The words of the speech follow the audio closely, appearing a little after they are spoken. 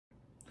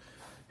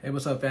Hey,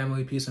 what's up,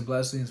 family? Peace and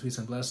blessings, peace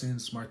and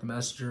blessings. Mark the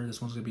Messenger.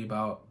 This one's going to be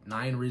about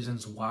 9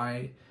 reasons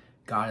why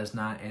God is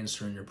not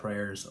answering your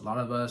prayers. A lot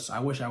of us, I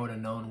wish I would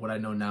have known what I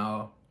know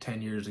now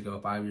 10 years ago,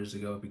 5 years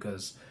ago,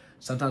 because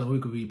sometimes we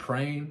could be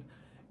praying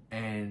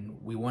and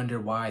we wonder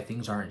why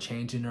things aren't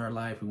changing in our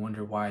life. We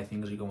wonder why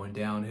things are going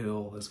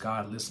downhill. Is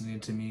God listening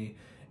to me?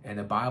 And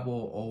the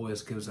Bible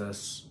always gives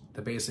us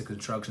the basic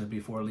instructions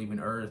before leaving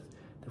earth,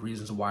 the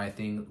reasons why I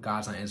think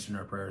God's not answering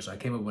our prayers. So I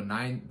came up with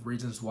 9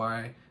 reasons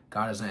why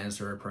God doesn't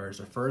answer our prayers.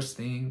 The first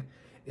thing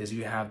is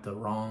you have the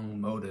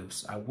wrong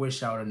motives. I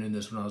wish I would have known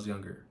this when I was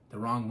younger. The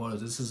wrong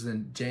motives. This is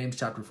in James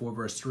chapter 4,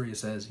 verse 3. It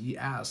says, "Ye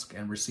ask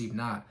and receive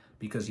not,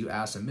 because you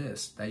ask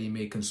amiss, that ye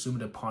may consume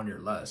it upon your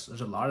lust."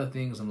 There's a lot of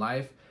things in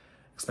life,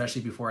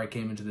 especially before I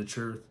came into the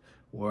truth,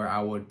 where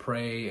I would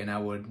pray and I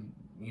would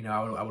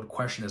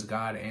question, is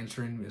God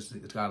answering? Is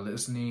God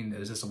listening?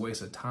 Is this a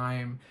waste of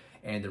time?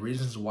 And the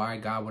reasons why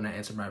God would not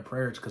answer my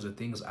prayers because the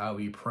things I would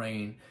be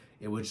praying,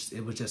 it was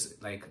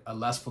just like a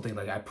lustful thing.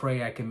 Like I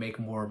pray I can make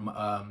more.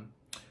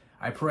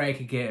 I pray I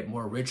could get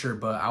more richer,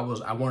 but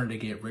I wanted to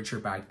get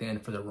richer back then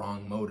for the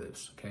wrong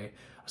motives. Okay,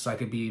 so I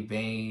could be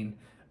vain,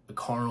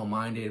 carnal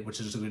minded, which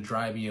is going to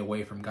drive me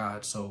away from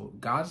God. So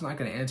God's not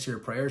going to answer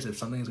your prayers if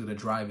something's going to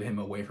drive him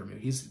away from you.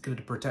 He's going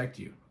to protect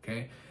you.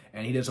 Okay,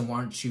 and he doesn't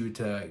want you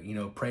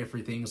to pray for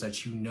things that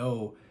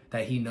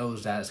that he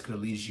knows that it's going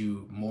to lead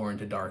you more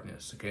into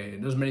darkness. Okay,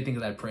 and there's many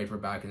things I prayed for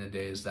back in the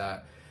days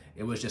that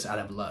it was just out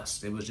of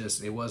lust. It was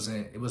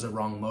a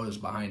wrong motives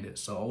behind it.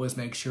 So always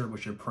make sure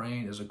what you're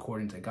praying is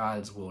according to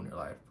God's will in your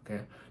life.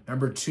 Okay.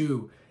 Number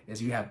 2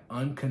 is you have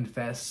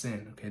unconfessed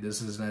sin. Okay.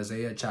 This is in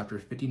Isaiah chapter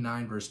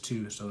 59, verse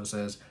 2. So it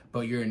says,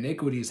 "But your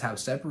iniquities have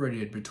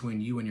separated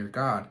between you and your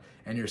God,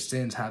 and your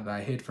sins have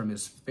I hid from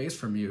his face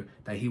from you,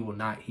 that he will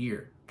not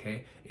hear."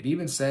 Okay. It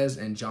even says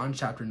in John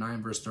chapter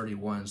 9, verse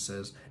 31,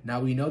 says, "Now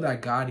we know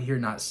that God hear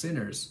not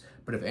sinners,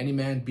 but if any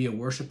man be a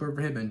worshiper of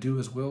him and do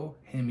his will,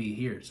 him he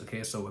hears."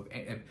 Okay, so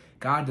if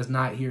God does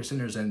not hear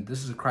sinners, and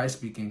this is Christ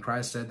speaking,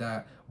 Christ said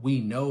that we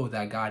know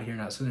that God hear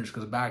not sinners,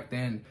 because back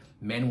then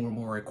men were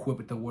more equipped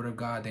with the word of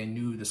God. They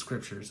knew the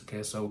scriptures.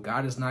 Okay, so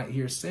God does not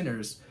hear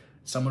sinners,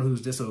 someone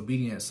who's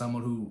disobedient,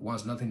 someone who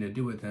wants nothing to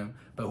do with him.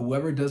 But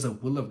whoever does the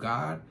will of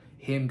God,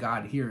 him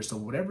God hears. So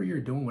whatever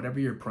you're doing, whatever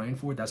you're praying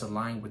for, that's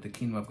aligned with the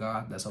kingdom of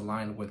God, that's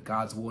aligned with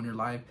God's will in your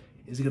life,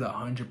 is going to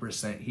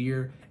 100%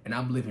 hear. And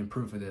I'm living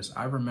proof of this.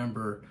 I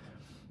remember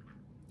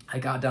I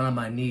got down on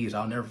my knees.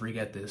 I'll never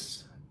forget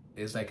this.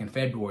 It's like in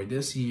February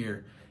this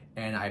year,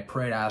 and I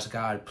prayed, asked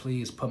God,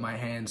 please put my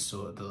hands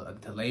to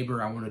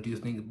labor. I want to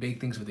do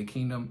big things for the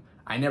kingdom.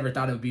 I never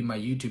thought it would be my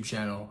YouTube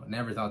channel.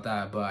 Never thought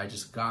that, but I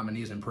just got on my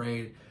knees and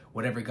prayed.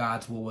 Whatever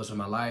God's will was in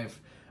my life,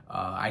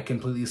 I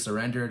completely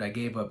surrendered. I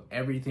gave up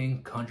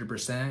everything,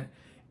 100%.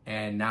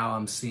 And now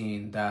I'm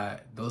seeing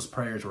that those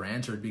prayers were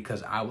answered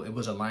because it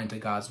was aligned to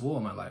God's will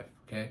in my life.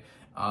 Okay,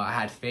 I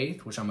had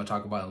faith, which I'm gonna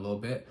talk about in a little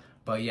bit.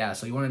 But yeah,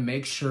 so you want to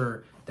make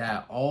sure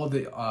that all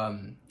the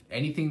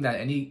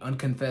any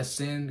unconfessed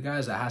sin,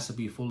 guys, that has to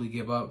be fully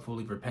give up,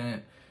 fully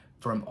repent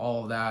from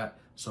all of that,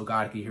 so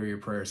God can hear your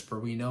prayers. For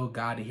we know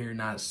God hear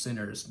not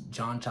sinners.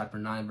 John chapter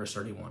 9, verse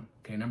 31.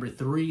 Okay, number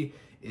 3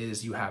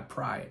 is you have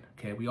pride.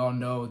 Okay, we all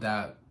know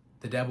that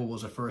the devil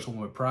was the first one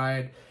with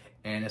pride.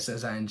 And it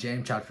says that in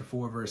James chapter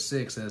 4, verse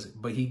 6 says,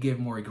 "But he give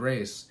more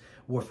grace.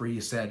 Wherefore he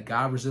said,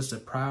 God resists the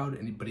proud,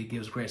 but he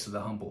gives grace to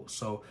the humble."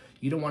 So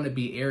you don't want to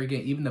be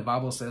arrogant. Even the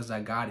Bible says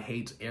that God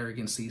hates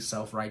arrogancy,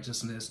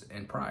 self-righteousness,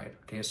 and pride.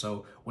 Okay,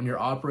 so when you're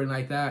operating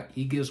like that,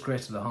 he gives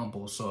grace to the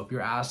humble. So if you're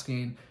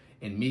asking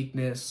in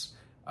meekness,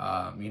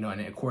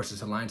 and of course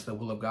it's aligned to the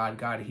will of God,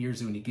 God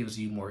hears you and he gives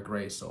you more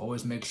grace. So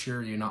always make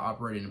sure you're not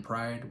operating in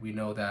pride. We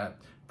know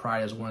that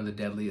pride is one of the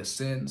deadliest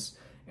sins.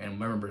 And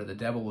remember that the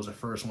devil was the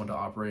first one to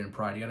operate in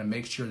pride. You got to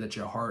make sure that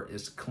your heart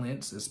is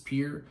cleansed, is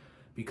pure,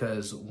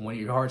 because when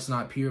your heart's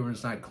not pure, when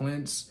it's not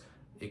cleansed,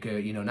 it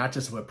could, not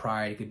just with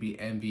pride, it could be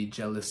envy,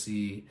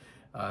 jealousy,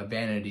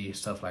 vanity,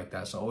 stuff like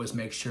that. So always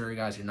make sure,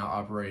 guys, you're not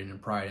operating in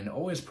pride, and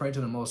always pray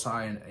to the Most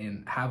High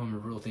and have him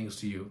reveal things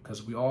to you,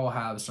 because we all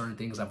have certain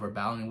things that we're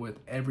battling with,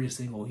 every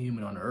single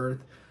human on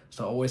earth.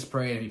 So always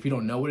pray, and if you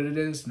don't know what it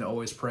is, then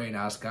always pray and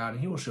ask God, and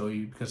he will show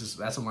you, because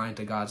that's aligned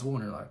to God's will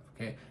in your life.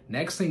 Okay,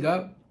 next thing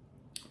up,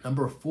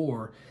 number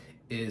 4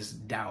 is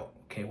doubt.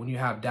 Okay, when you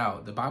have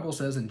doubt, the Bible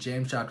says in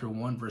James chapter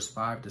 1, verse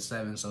 5 to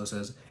 7, so it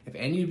says, "If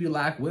any of you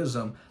lack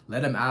wisdom,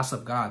 let him ask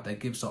of God, that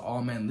gives to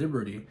all men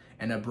liberty,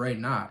 and upbraid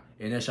not,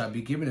 and it shall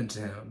be given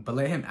unto him. But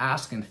let him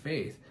ask in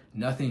faith,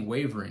 nothing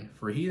wavering.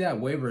 For he that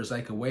wavers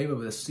like a wave of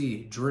the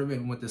sea,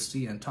 driven with the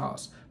sea and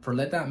tossed. For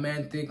let that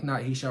man think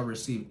not he shall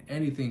receive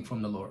anything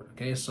from the Lord."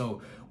 Okay,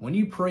 so when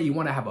you pray, you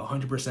want to have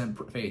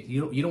 100% faith.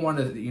 You don't want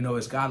to,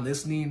 is God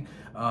listening?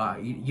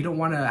 You don't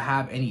want to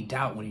have any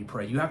doubt when you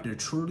pray. You have to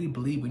truly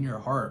believe in your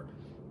heart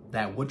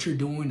that what you're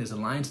doing is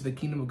aligned to the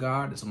kingdom of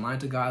God. It's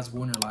aligned to God's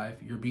will in your life.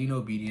 You're being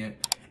obedient,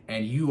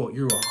 and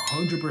you're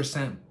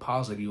 100%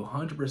 positive. You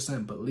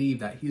 100% believe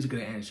that he's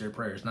going to answer your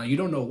prayers. Now, you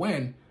don't know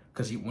when,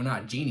 because we're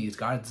not genies.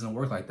 God doesn't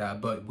work like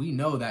that. But we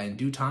know that in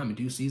due time, in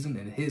due season,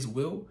 in his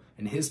will,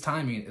 in his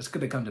timing, it's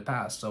going to come to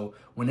pass. So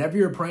whenever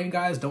you're praying,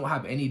 guys, don't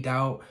have any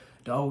doubt.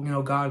 Oh,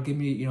 God, give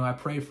me, I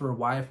pray for a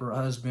wife or a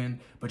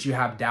husband, but you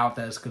have doubt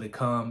that it's going to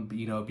come,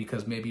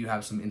 because maybe you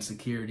have some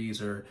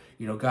insecurities, or,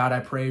 God, I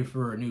pray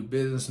for a new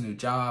business, new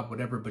job,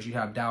 whatever, but you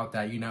have doubt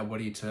that you're not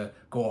ready to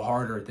go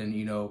harder than,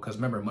 because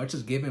remember, much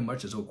is given,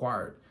 much is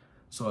required.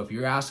 So if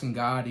you're asking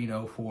God,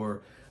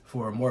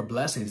 for more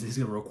blessings, he's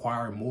going to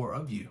require more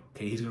of you.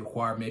 Okay. He's going to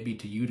require maybe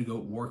you to go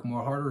work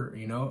more harder,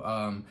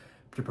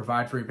 to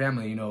provide for your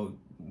family,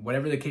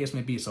 whatever the case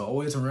may be. So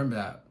always remember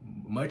that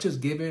much is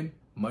given,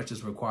 much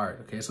is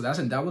required. Okay, so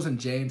that was in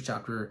James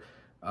chapter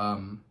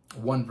 1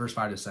 verse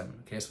 5 to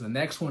 7. Okay, so the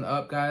next one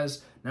up,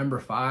 guys, number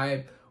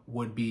 5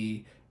 would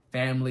be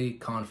family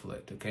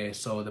conflict. Okay,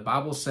 so the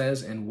Bible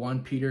says in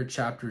 1 Peter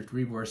chapter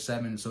 3 verse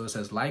 7, so it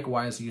says,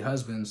 likewise, ye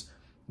husbands,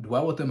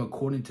 dwell with them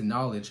according to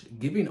knowledge,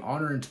 giving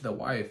honor unto the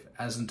wife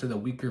as unto the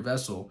weaker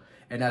vessel,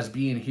 and as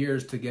being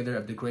hearers together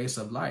of the grace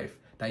of life,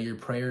 that your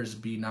prayers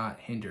be not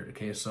hindered.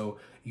 Okay, so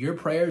your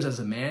prayers as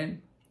a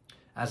man,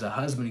 as a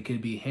husband,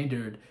 could be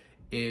hindered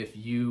if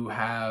you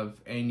have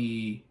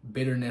any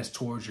bitterness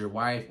towards your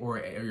wife or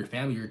your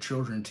family, your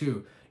children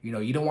too.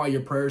 You don't want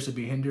your prayers to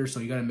be hindered, so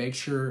you got to make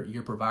sure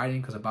you're providing,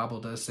 because the Bible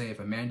does say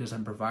if a man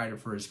doesn't provide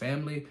for his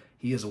family,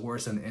 he is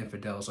worse than an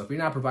infidel. So if you're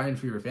not providing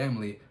for your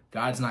family,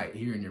 God's not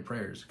hearing your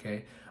prayers,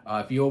 okay?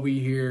 If you over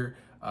here,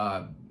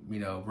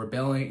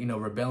 rebelling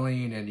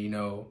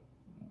and,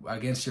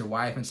 against your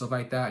wife and stuff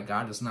like that,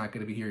 God is not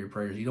going to be hearing your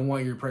prayers. You don't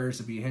want your prayers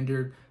to be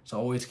hindered, so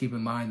always keep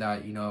in mind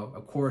that,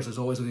 of course, there's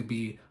always going to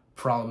be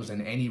problems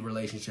in any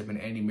relationship, in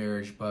any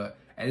marriage, but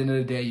at the end of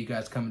the day, you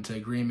guys come into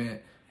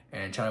agreement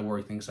and try to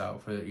work things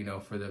out for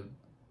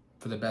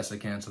the best they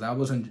can. So that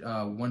was in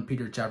 1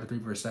 Peter chapter 3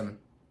 verse 7.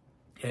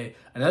 Okay,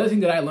 another thing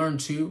that I learned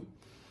too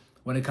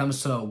when it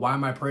comes to why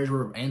my prayers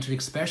were answered,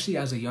 especially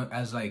as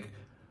like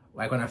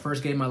when I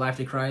first gave my life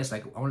to Christ,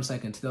 like I want to say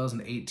in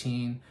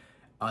 2018,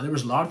 there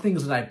was a lot of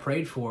things that I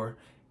prayed for,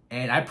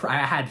 and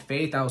I had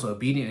faith, I was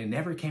obedient, and it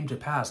never came to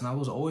pass. And I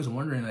was always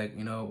wondering,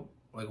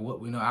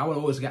 I would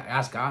always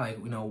ask God,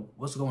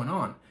 what's going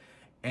on?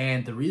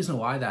 And the reason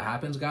why that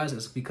happens, guys,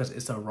 is because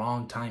it's the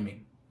wrong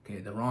timing.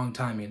 Okay, the wrong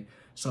timing.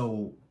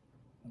 So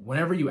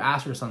whenever you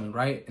ask for something,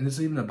 right? And this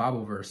is even a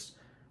Bible verse.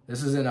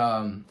 This is in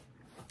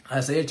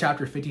Isaiah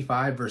chapter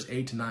 55, verse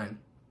 8 to 9.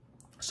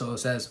 So it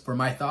says, for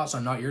my thoughts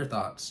are not your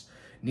thoughts,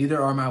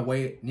 neither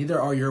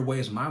are your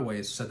ways my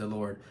ways, said the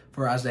Lord.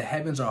 For as the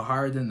heavens are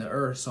higher than the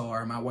earth, so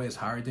are my ways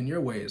higher than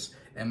your ways,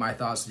 and my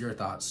thoughts your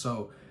thoughts.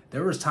 So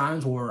there was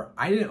times where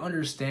I didn't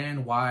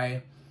understand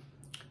why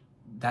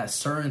that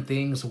certain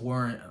things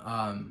weren't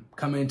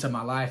coming into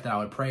my life that I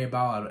would pray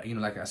about.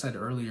 Like I said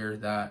earlier,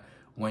 that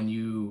when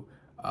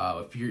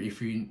if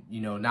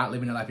you're not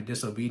living a life of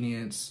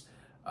disobedience,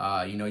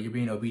 you're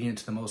being obedient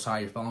to the Most High,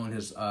 you're following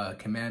His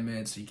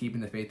commandments, you're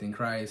keeping the faith in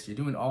Christ, you're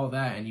doing all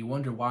that, and you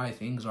wonder why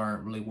things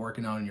aren't really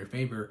working out in your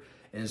favor.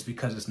 And it's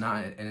because it's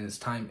not, and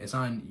it's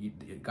on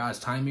God's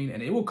timing,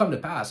 and it will come to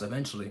pass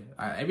eventually.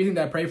 Everything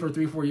that I prayed for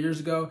 3-4 years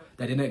ago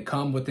that didn't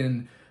come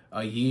within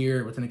a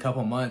year, within a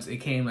couple of months, it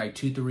came like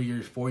 2-3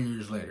 years, 4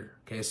 years later.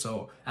 Okay,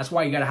 so that's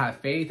why you gotta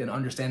have faith and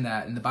understand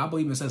that. And the Bible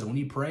even says when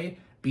you pray,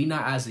 be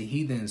not as the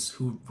heathens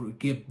who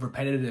give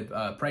repetitive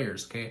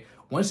prayers. Okay,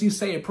 once you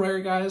say a prayer,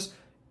 guys,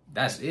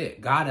 that's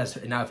it. God has,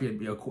 now if you're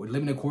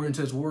living according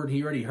to His word,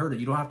 He already heard it.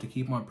 You don't have to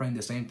keep on praying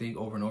the same thing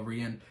over and over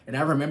again. And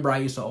I remember I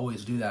used to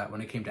always do that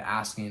when it came to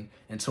asking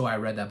until I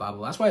read that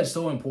Bible. That's why it's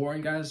so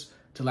important, guys,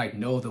 to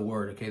know the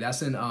word. Okay,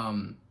 that's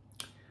in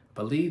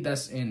believe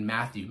that's in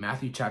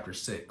Matthew chapter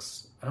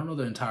 6. I don't know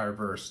the entire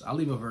verse. I'll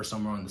leave a verse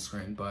somewhere on the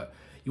screen, but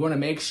you want to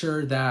make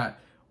sure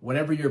that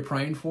whatever you're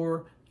praying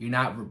for, you're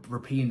not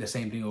repeating the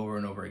same thing over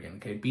and over again.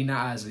 Okay, be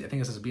not as, I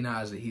think it says be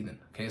not as a heathen.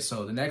 Okay,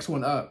 so the next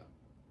one up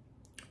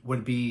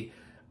would be,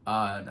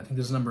 I think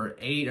this is number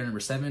 8 or number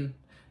 7,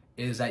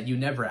 is that you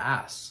never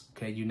ask.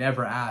 Okay, you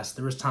never ask.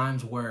 There was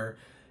times where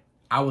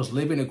I was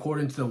living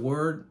according to the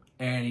word,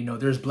 and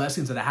there's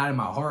blessings that I had in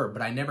my heart,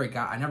 but I never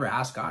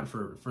asked God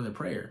for the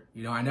prayer.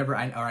 I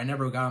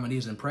never got on my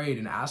knees and prayed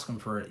and asked Him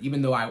for it,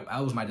 even though I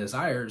was my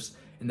desires.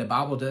 And the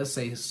Bible does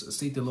say,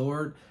 seek the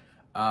Lord,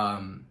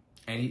 and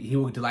He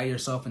will delight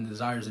yourself in the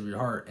desires of your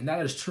heart, and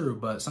that is true.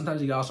 But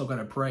sometimes you also got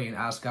to pray and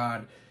ask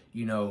God,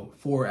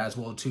 for it as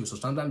well too. So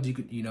sometimes you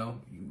could, you're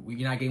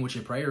not getting what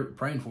you're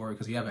praying for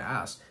because you haven't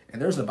asked.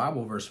 And there's a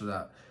Bible verse for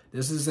that.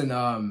 This is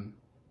in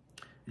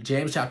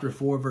James chapter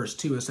 4 verse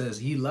 2. It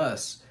says, ye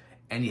lust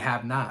and ye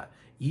have not,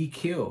 ye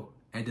kill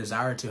and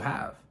desire to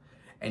have,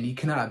 and ye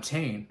cannot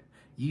obtain.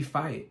 Ye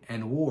fight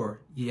and war,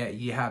 yet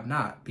ye have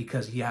not,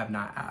 because ye have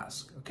not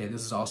asked. Okay,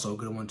 this is also a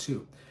good one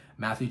too.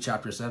 Matthew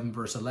chapter 7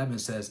 verse 11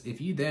 says, if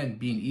ye then,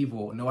 being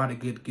evil, know how to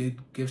give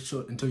gifts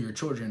unto your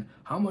children,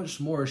 how much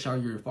more shall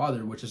your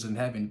Father which is in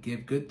heaven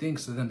give good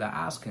things to them that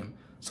ask Him?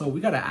 So we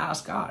got to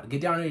ask God.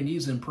 Get down on your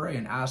knees and pray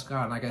and ask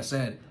God. Like I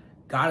said,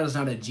 God is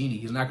not a genie.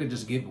 He's not going to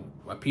just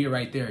appear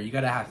right there. You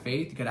got to have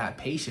faith. You got to have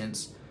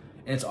patience.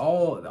 And it's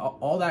all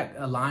that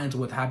aligns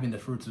with having the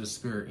fruits of the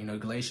Spirit.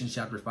 Galatians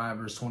chapter 5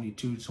 verse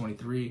 22 to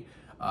 23.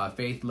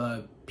 faith,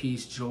 love,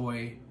 peace,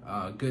 joy,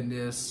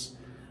 goodness,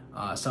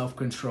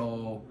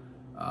 self-control,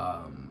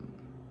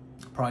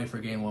 probably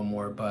forgetting one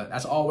more, but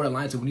that's all what it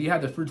aligns to. When you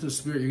have the fruits of the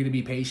Spirit, you're going to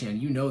be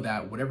patient. You know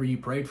that whatever you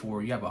prayed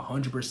for, you have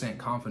 100%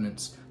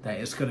 confidence that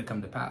it's going to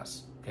come to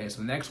pass. Okay, so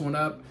the next one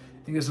up,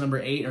 I think it's number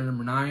 8 or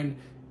number 9,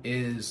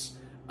 is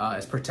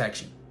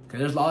protection. Okay,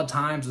 there's a lot of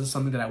times, this is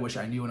something that I wish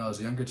I knew when I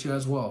was younger too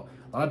as well.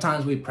 A lot of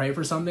times we pray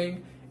for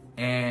something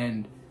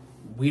and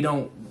we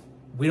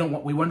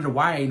wonder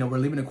why, you know, we're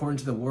living according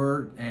to the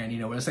word, and, you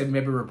know, let's say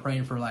maybe we're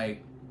praying for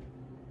like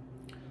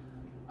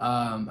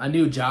a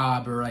new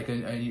job, or like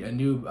a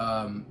new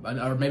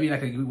or maybe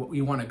like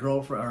you want a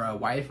girlfriend or a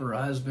wife or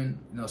a husband,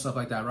 you know, stuff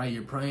like that, right?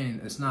 You're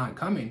praying, it's not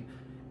coming,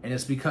 and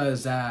it's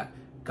because that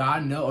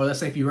God knows, or let's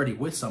say if you're already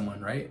with someone,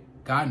 right?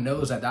 God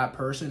knows that that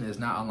person is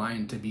not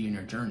aligned to be in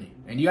your journey,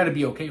 and you got to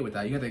be okay with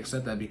that. You got to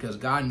accept that, because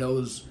God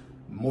knows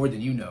more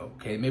than you know.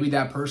 Okay, maybe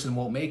that person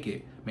won't make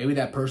it. Maybe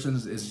that person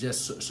is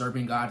just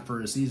serving God for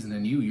a season,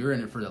 and you're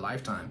in it for the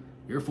lifetime.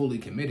 You're fully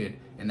committed,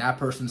 and that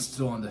person's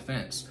still on the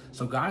fence.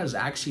 So God is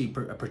actually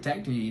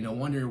protecting you. You know,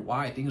 wonder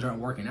why things aren't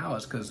working out.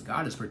 It's because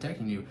God is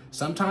protecting you.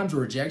 Sometimes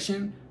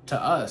rejection to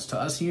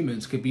us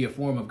humans, could be a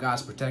form of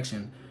God's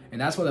protection.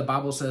 And that's why the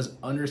Bible says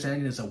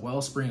understanding is a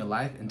wellspring of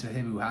life into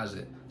him who has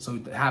it. So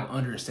to have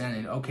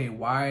understanding, okay,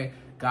 why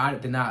God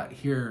did not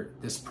hear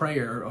this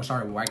prayer,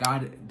 why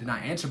God did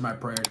not answer my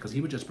prayer, because he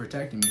was just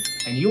protecting me.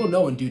 And you will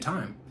know in due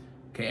time.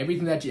 Okay,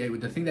 everything that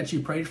the thing that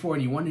you prayed for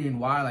and you're wondering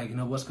why, like, you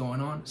know, what's going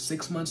on,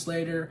 6 months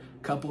later,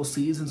 a couple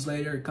seasons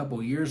later, a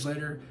couple years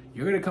later,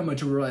 you're going to come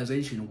into a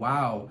realization,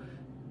 wow,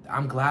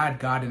 I'm glad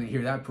God didn't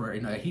hear that prayer.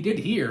 You know, he did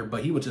hear,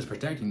 but he was just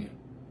protecting you.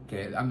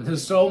 Okay, I mean,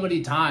 there's so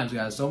many times,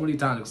 guys, so many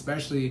times,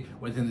 especially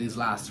within these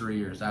last 3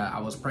 years, that I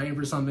was praying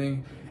for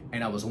something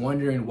and I was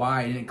wondering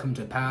why it didn't come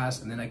to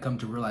pass, and then I come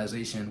to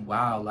realization,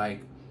 wow,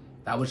 like,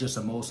 that was just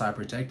the Most High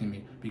protecting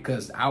me,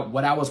 because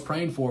what I was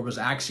praying for was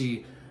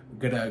actually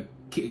gonna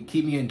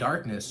keep me in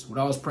darkness. What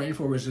I was praying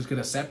for was just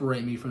gonna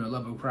separate me from the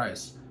love of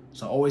Christ.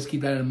 So always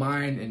keep that in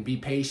mind and be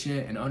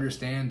patient and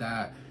understand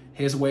that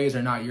his ways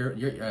are not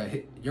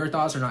your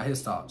thoughts are not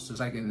his thoughts. Just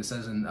like it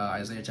says in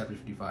Isaiah chapter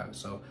 55.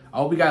 So I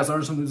hope you guys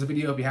learned something from this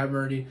video. If you haven't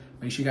already,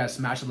 make sure you guys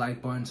smash the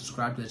like button,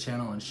 subscribe to the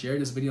channel, and share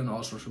this video on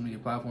all social media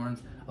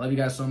platforms. I love you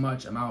guys so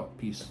much. I'm out.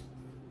 Peace.